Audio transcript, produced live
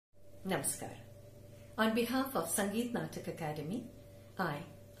Namaskar. On behalf of Sangeet Natak Academy, I,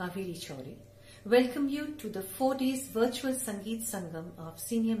 Abhijeet, welcome you to the 4 days virtual Sangeet Sangam of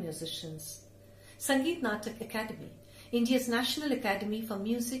senior musicians. Sangeet Natak Academy, India's National Academy for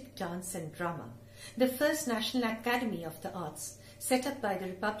Music, Dance and Drama, the first National Academy of the Arts set up by the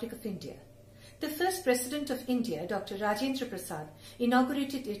Republic of India. The first President of India, Dr. Rajendra Prasad,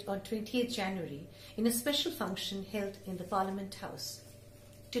 inaugurated it on 28th January in a special function held in the Parliament House.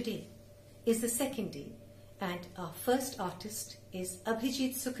 Today is the second day, and our first artist is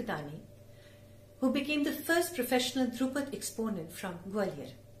Abhijeet Sukhdane, who became the first professional Dhrupad exponent from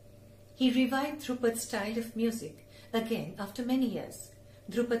Gwalior. He revived Dhrupad style of music again after many years.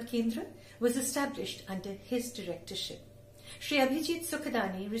 Dhrupad Kendra was established under his directorship. Shri Abhijeet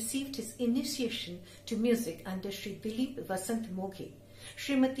Sukhdane received his initiation to music under Shri Dilip Vasant Moghe,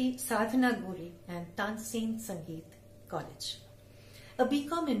 Srimati Sadhana Gori and Tansen Sangeet College. A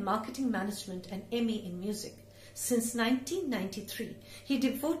BCom in Marketing Management and MA in Music, since 1993, he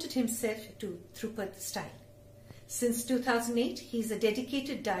devoted himself to Dhrupad style. Since 2008, he is a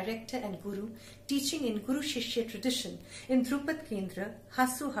dedicated director and guru, teaching in Guru Shishya tradition in Dhrupad Kendra,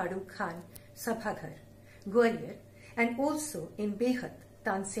 Hasu Hadu Khan, Sabhaghar, Gwalior, and also in Behat,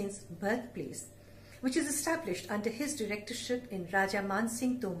 Tansen's birthplace, which is established under his directorship in Raja Man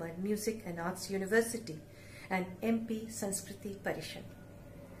Singh Tomar Music and Arts University and MP Sanskriti Parishad.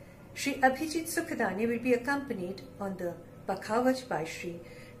 Shri Abhijeet Sukhdane will be accompanied on the Pakhawaj by Shri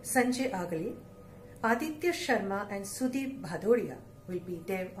Sanjay Agle. Aditya, Sharma and Sudeep Bhadoriya will be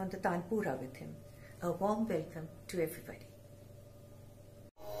there on the Tanpura with him. A warm welcome to everybody.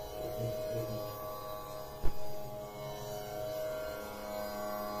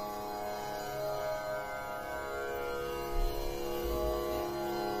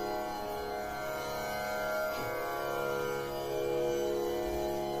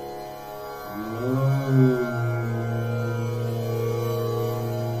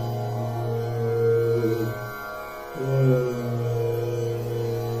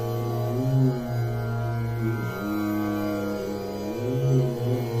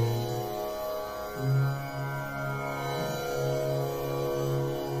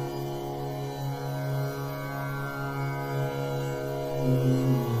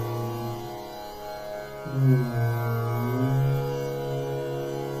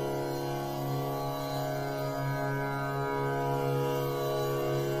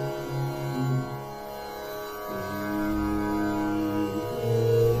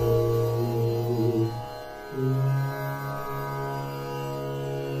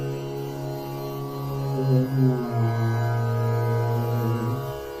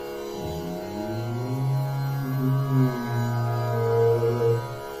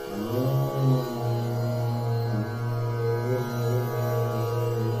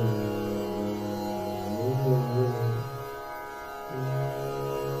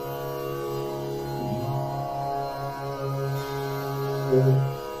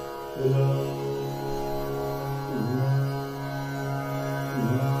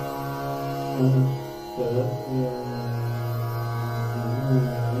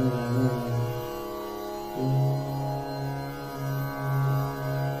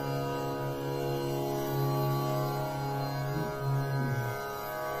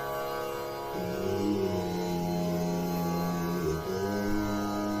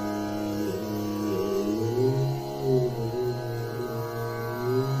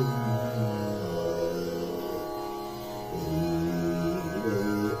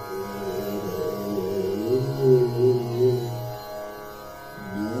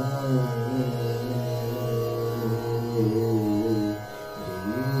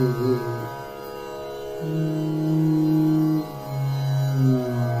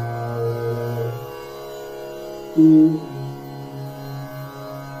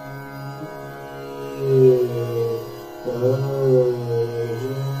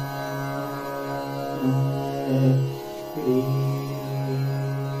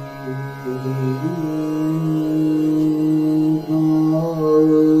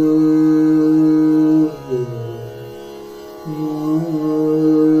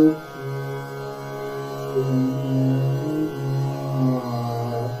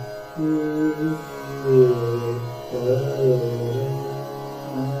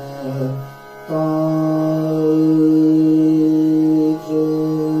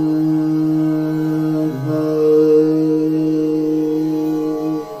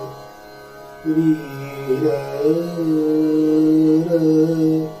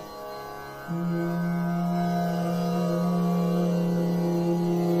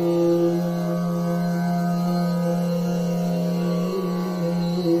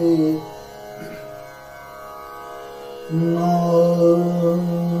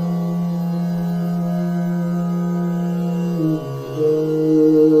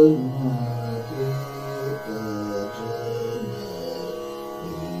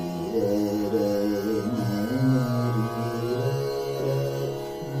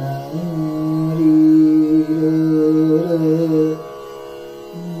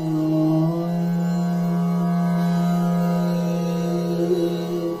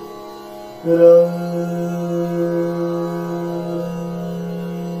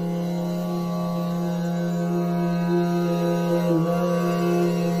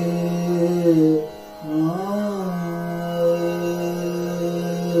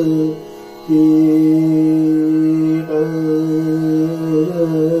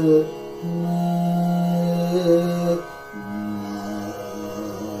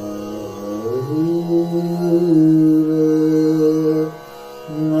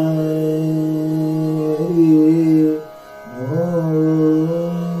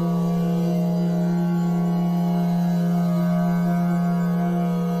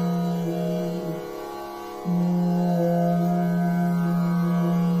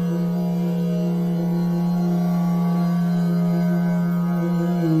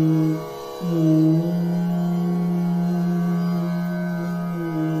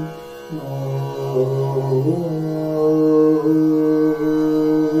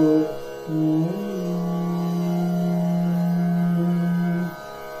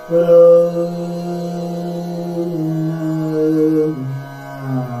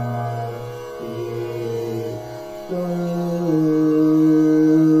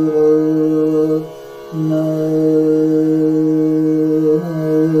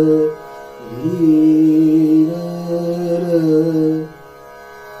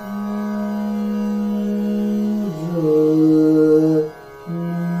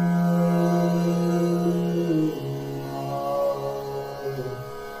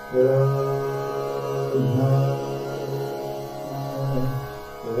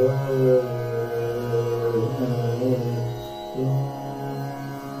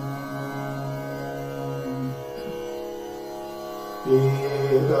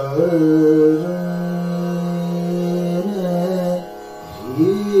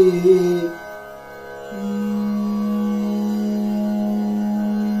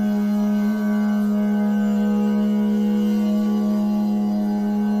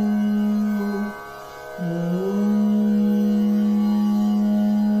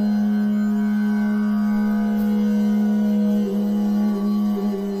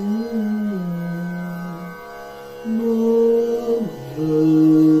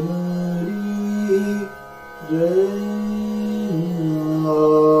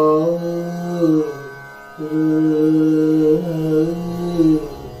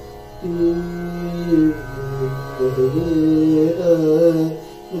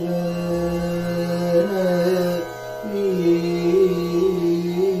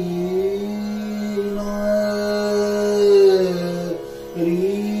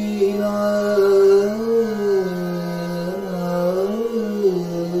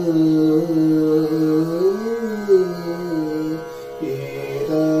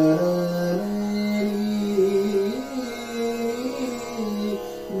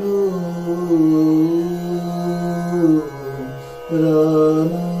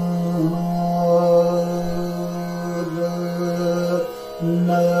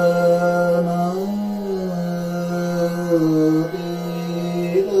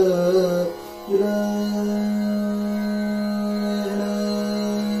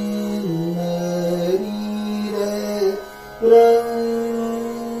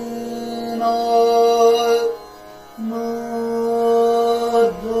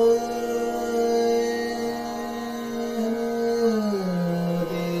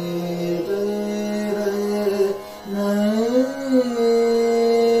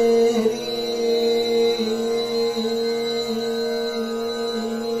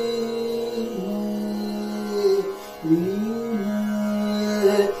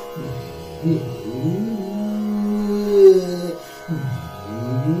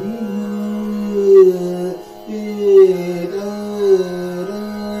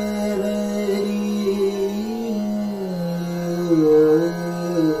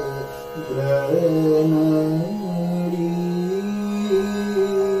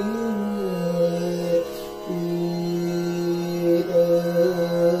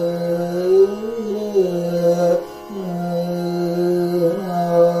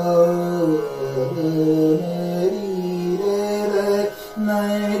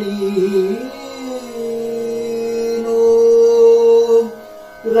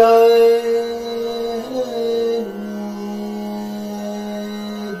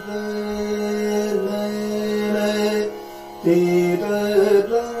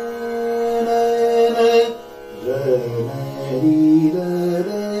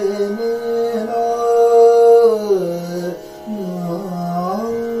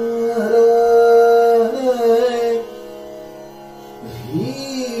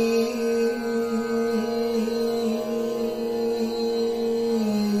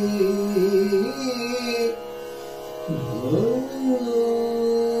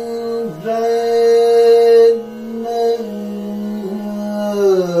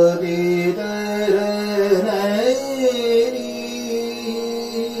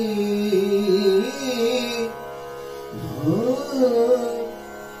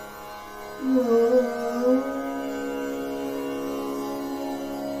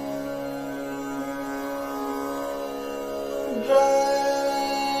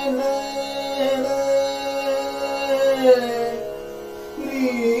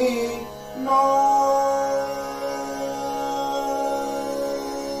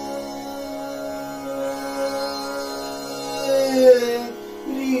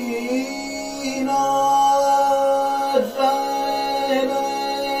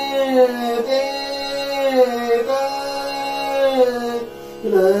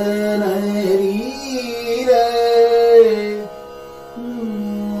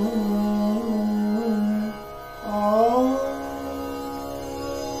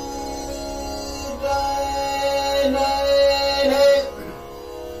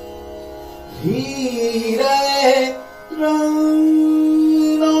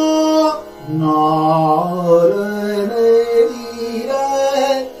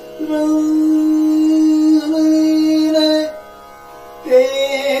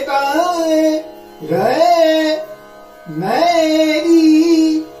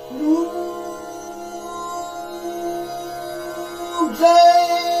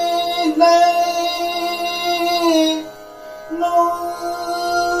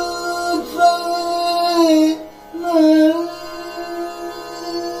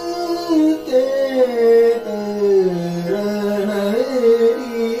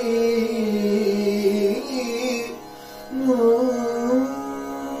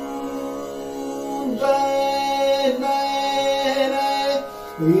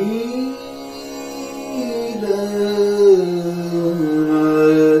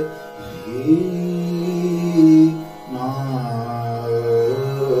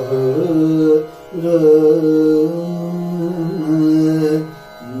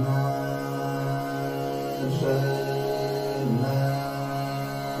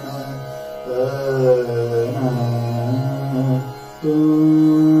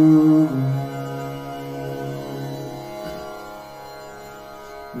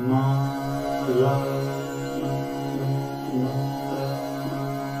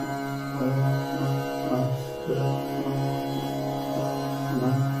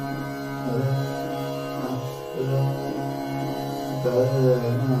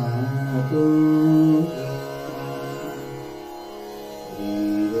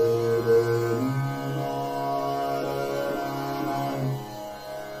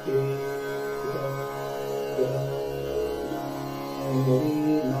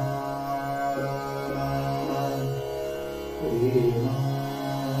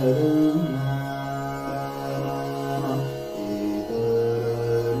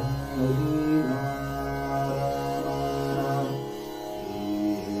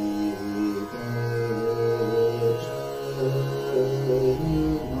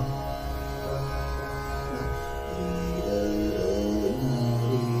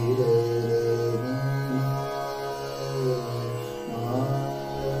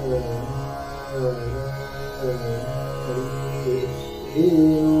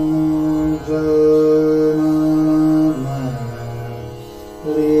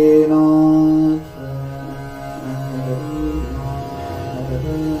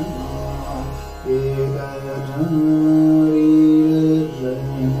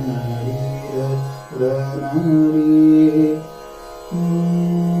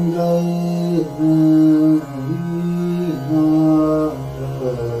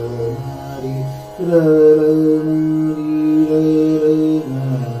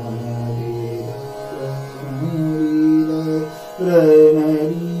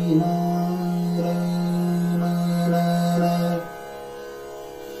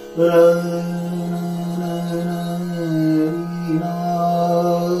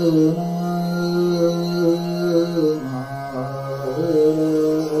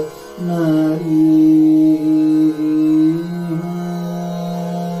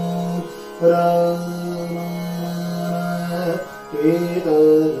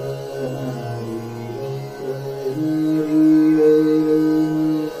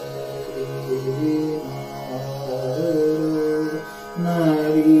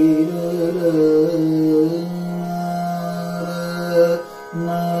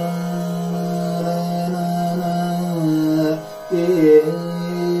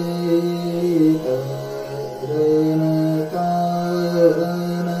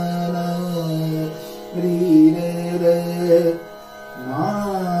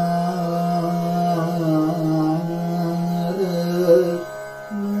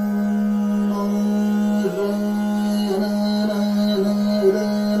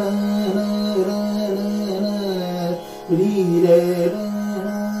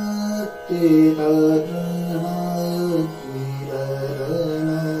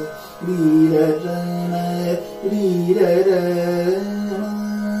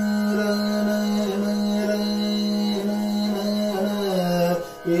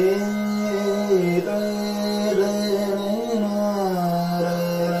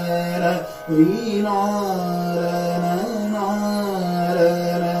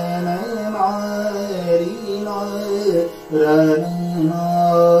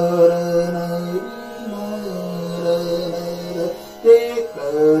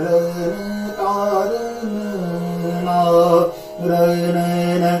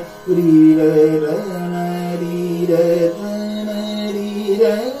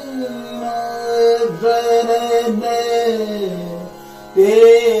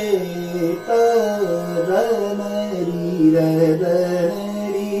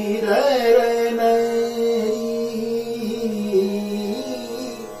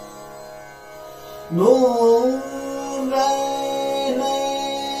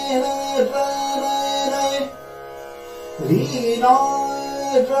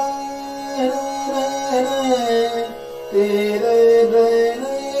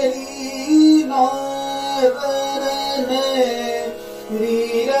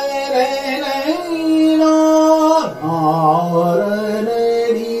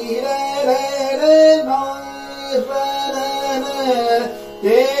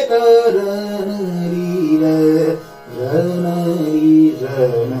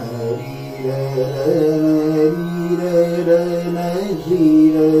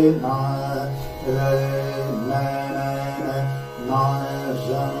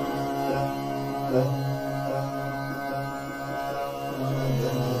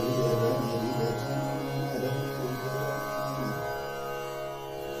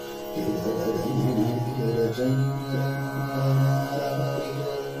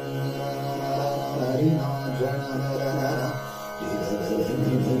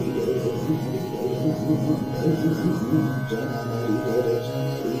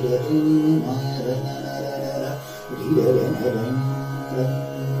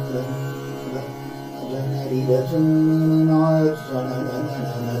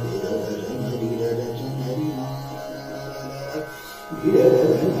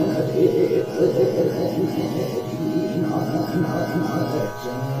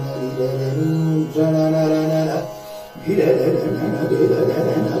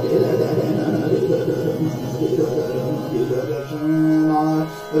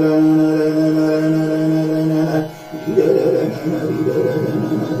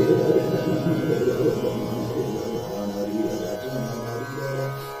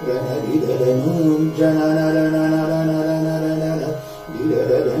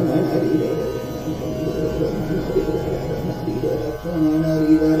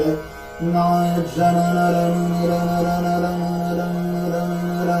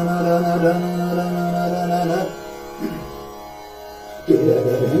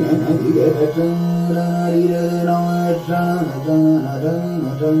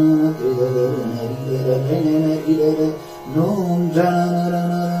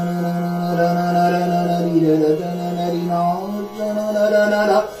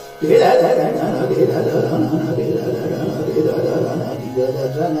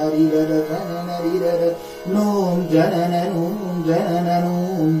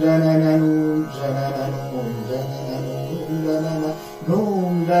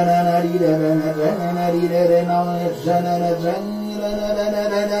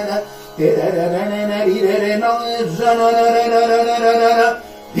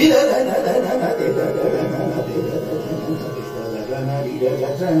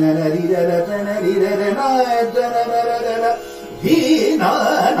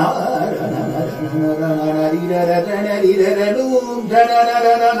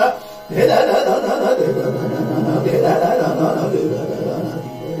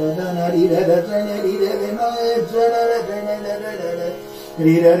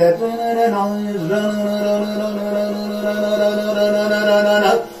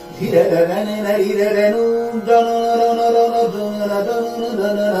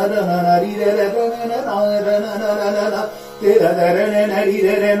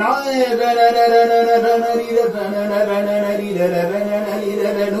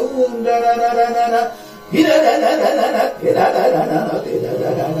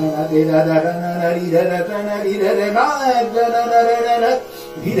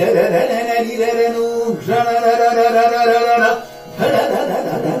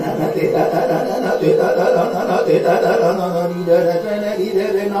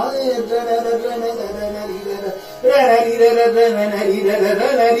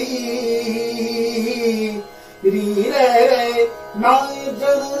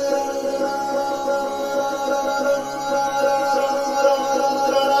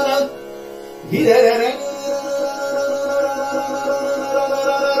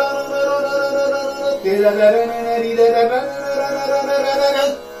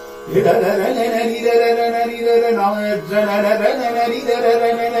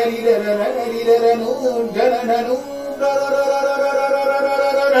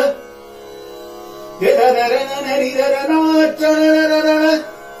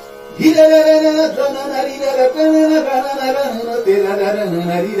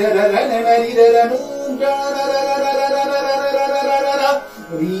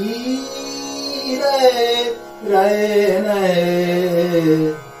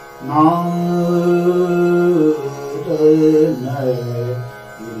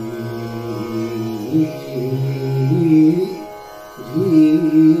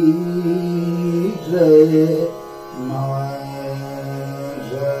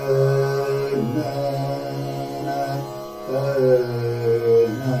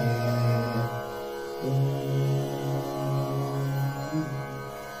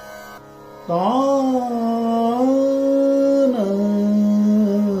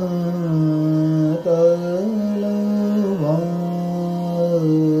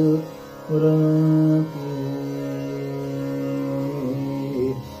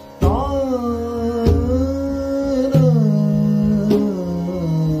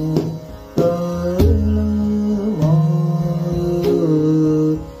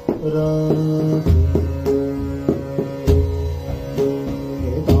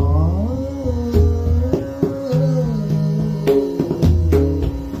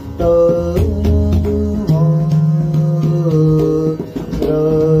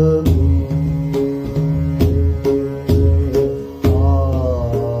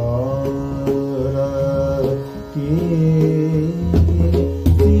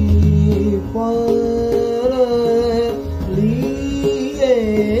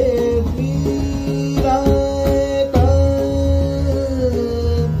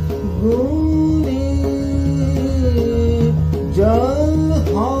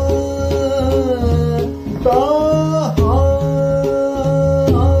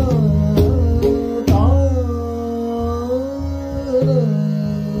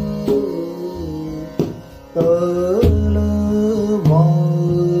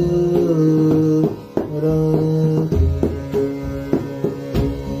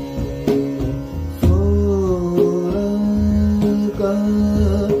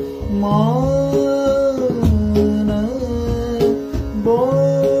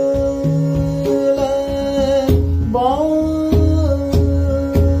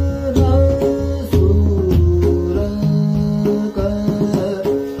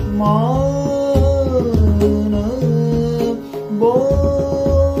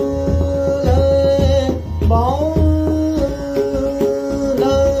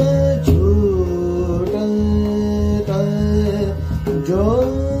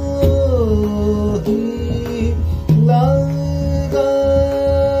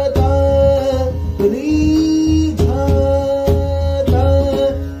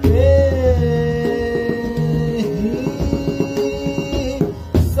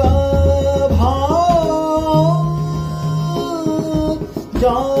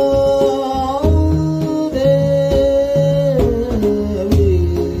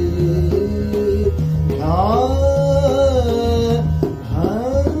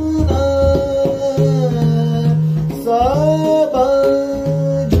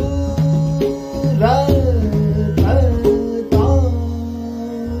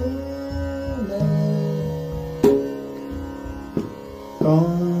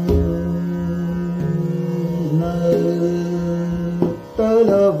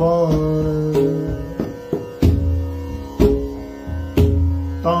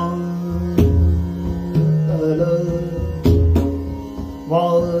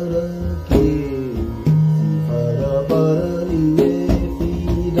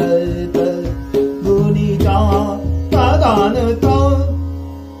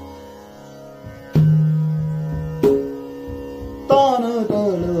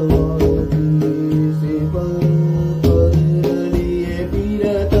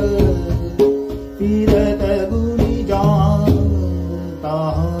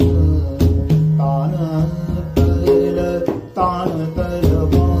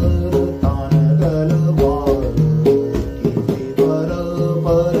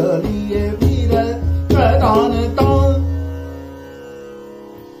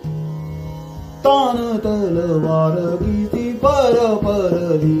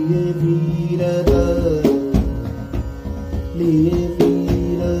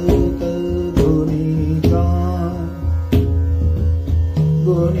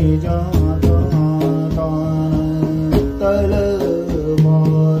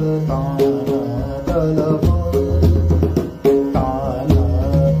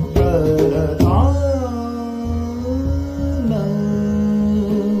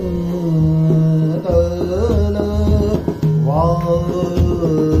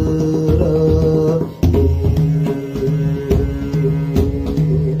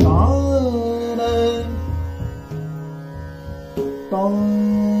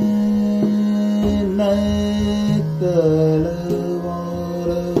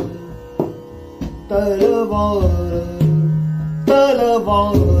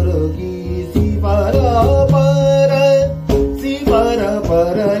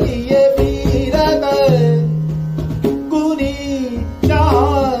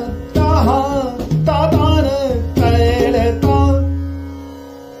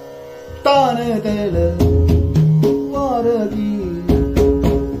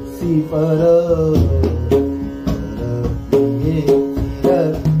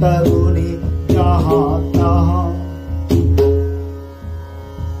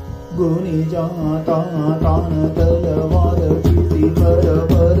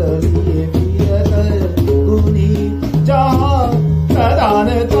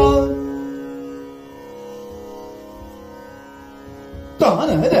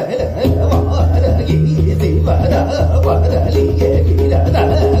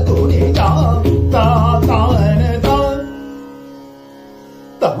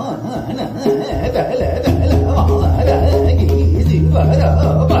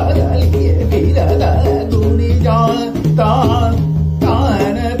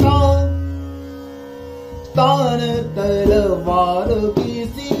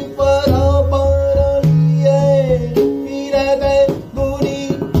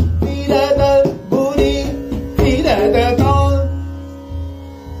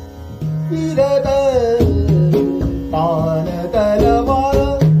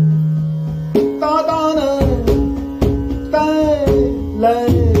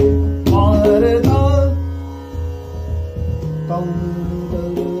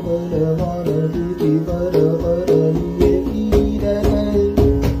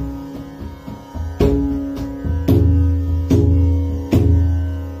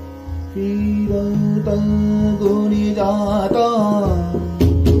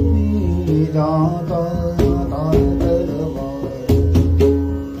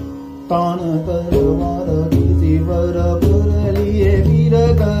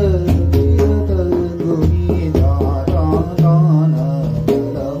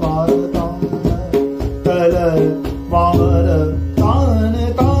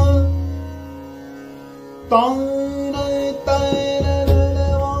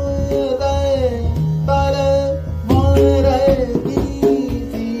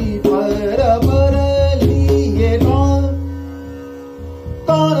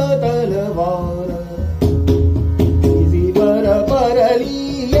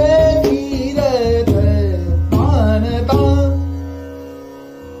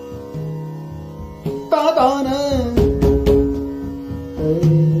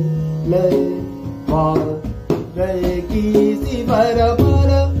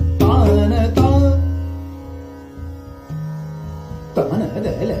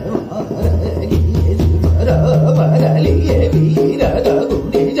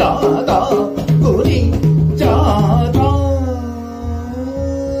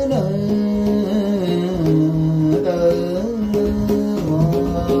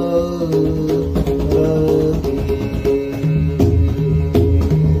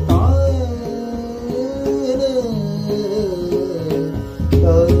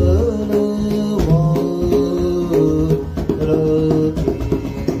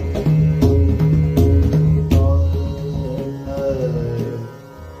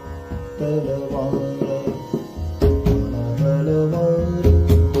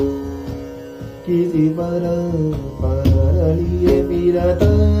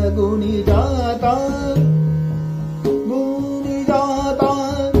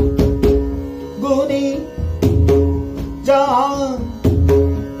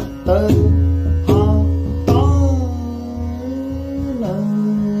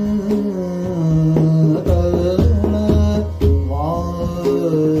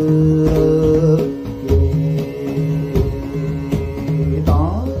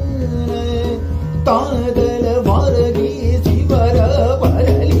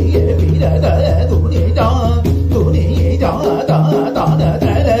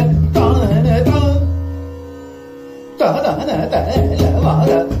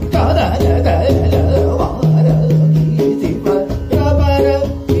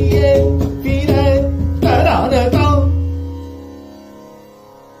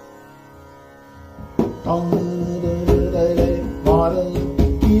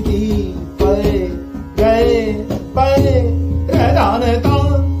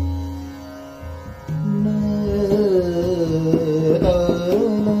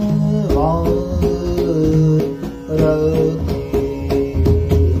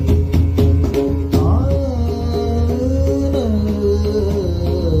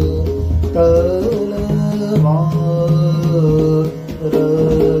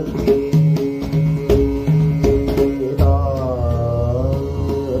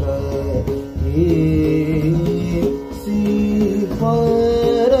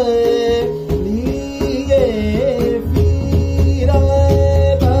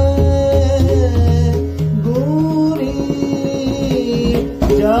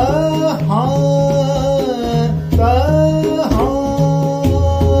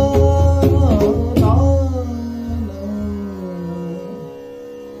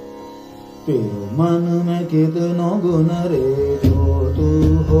 कितनो गुण रे, जो तू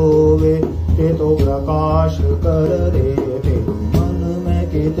होवे ते तो प्रकाश कर रे। तेरे मन में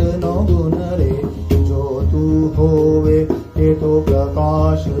कितनो गुण रे, जो तू होवे ते तो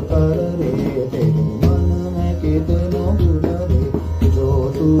प्रकाश कर रे। तेरे मन में कितनो गुण रे, जो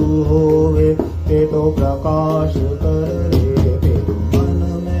तू होवे ते तो प्रकाश कर रे। तेरे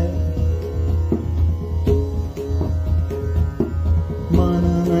मन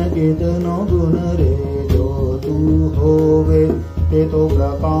में कितनो गुण रे, जो तू होवे ते तो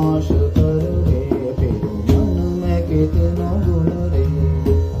प्रकाश कर रे। तेरे मन में कितनो गुण रे।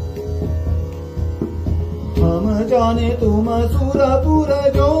 हम जाने तुम सुरपुर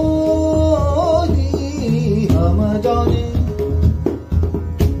जोगी, हम जाने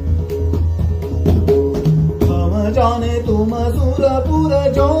तुम सुरपुर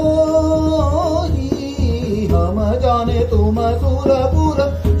जोगी, हम जाने तुम सुरपुर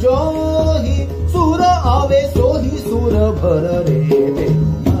जोही। सुर आवे सोही सुर भर रे। तेरे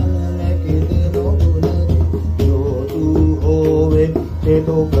मन में कितनो गुण रे, जो तू होवे ते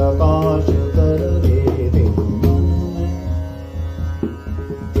तो प्रकाश कर रे। तेरे मन में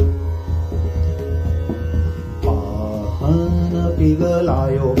पाहन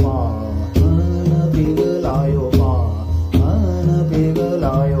पिघलायो, पाहन पिघलायो, पाहन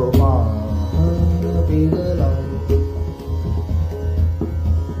पिघलायो, पाहन पिघलायो,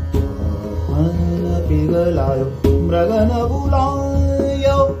 पाहन पिघलायो। मृगन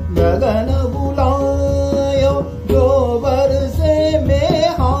बुलायो, मृगन बुलायो, जो बरसे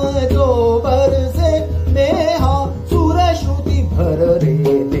मेहा, जो बरसे मेहा। सुर श्रुति भर रे।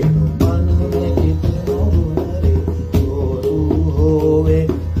 तेरे मन में कितनो गुण रे, जो तू होवे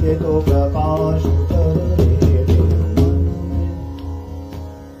ते तो प्रकाश कर रे। तेरे मन में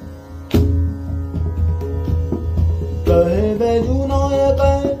कहे बैजुनायक,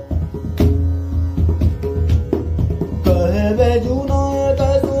 कहे बैजुनायक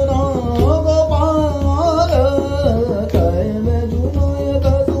सुना गोपाल, कहे बैजुनायक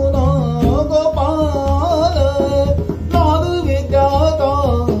सुना गोपाल। नाद विद्या का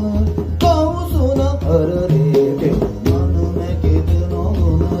कहूँ सुन भर रे। तेरे मन में कितनो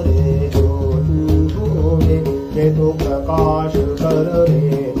गुण रे, जो तू होवे ते तो प्रकाश कर रे।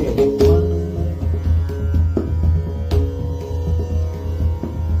 तेरे मन में,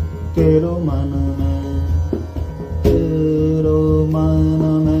 तेरो मन में, तेरो मन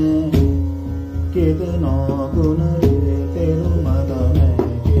में कितनो गुण रे। तेरो मन में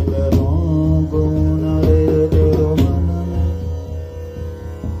कितनो गुण रे। तेरो मन में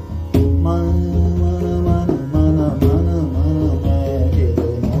मन मन मन मन मन मन में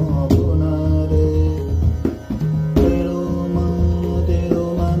कितनो गुण रे। तेरो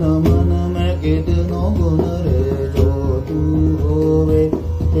मन मन में कितनो गुण रे, जो तू होवे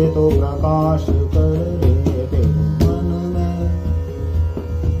ते तो प्रकाश कर रे। तेरे मन में,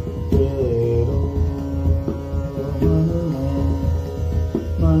 तेरो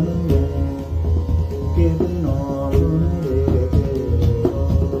मन में कितनो गुण रे। तेरो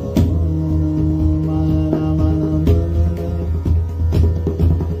मन मन मन में,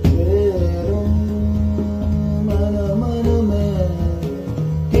 तेरो मन मन में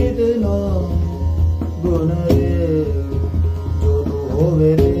कितनो गुण रे, जो तू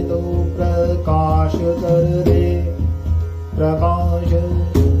होवे ते तो प्रकाश कर रे। प्रकाश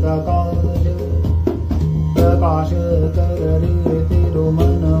प्रकाश प्रकाश कर रे। तेरो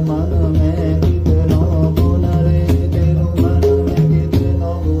मन मन में कितनो गुण रे। तेरो मन में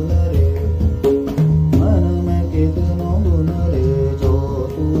कितनो गुण रे, मन में कितनो गुण रे, जो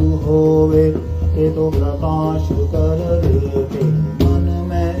तू होवे ते तो प्रकाश कर रे। तेरे मन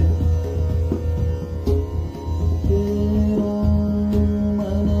में, तेरो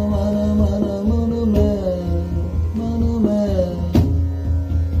मन मन मन मन में, मन में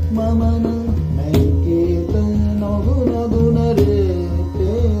मन में कितनो गुण गुण रे।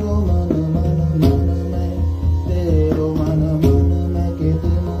 तेरो मन मन मन में, तेरो मन मन में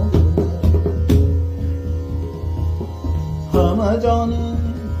कितनो गुण रे। हम जाने,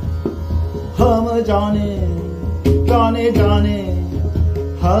 हम जाने, जाने जाने,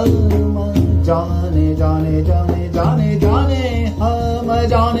 हम जाने जाने जाने जाने जाने, हम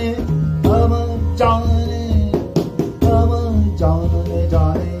जाने, हम जाने, हम जाने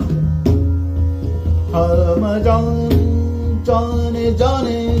जाने, हम जाने जाने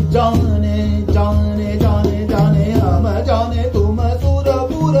जाने जाने जाने जाने, हम जाने तुम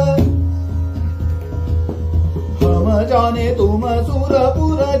सुरपुर, हम जाने तुम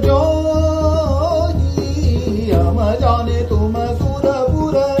सुरपुर जोगी, हम जाने तुम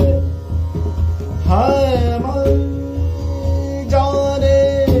सुरपुर, हम जाने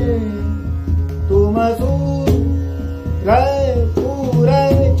तुम सुर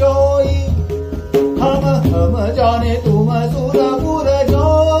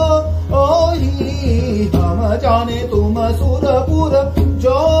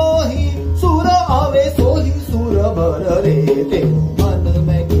तेरे मन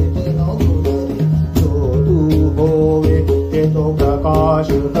में कितनो गुण रे, जो तू होवे ते तो प्रकाश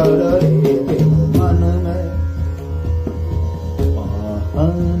कर रे तेरे मन में।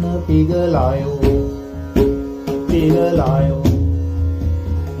 पाहन पिघलायो पिघलायो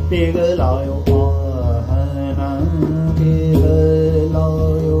पिघलायो, पाहन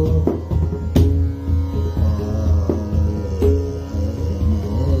पिघलायो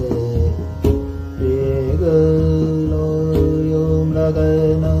पिघलायो,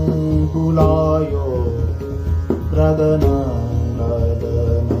 मृगन बुलायो मृगन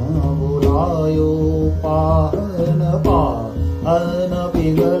मृगन बुलायो, पाहन पाहन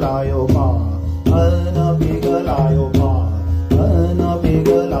पिघलायो, पाहन पिघलायो, पाहन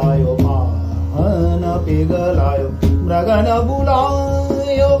पिघलायो, पाहन पिघलायो, मृगन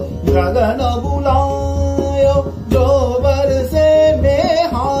बुलायो मृगन बुलायो, जो बरसे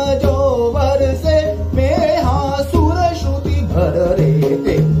मेहा जो बरसे मेहा, सुर श्रुति भर रे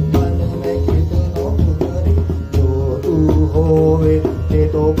ते मन में कितनो गुण रे, जो तू होवे ते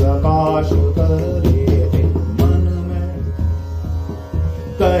तो प्रकाश कर रे ते मन में।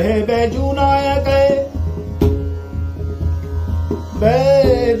 कहे बैजू नायक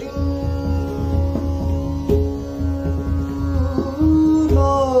बैजू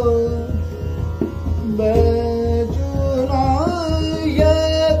बैजूनायक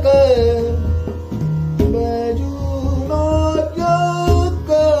बैजूनायक,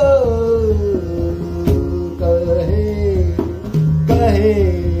 कहे कहे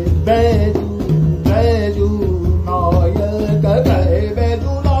बैजू बैजूनायक, कहे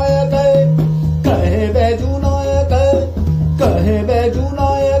बैजूनायक, कहे बैजूनायक, कहे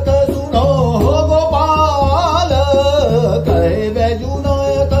बैजूनायक, सुनो हो गोपाल, कहे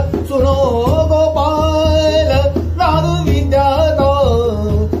बैजूनायक सुनो गोपाल, नाद विद्या का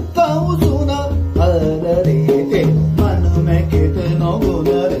कहूँ सुना हर रे ते मन में कितनो गुण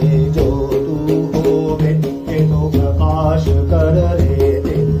रे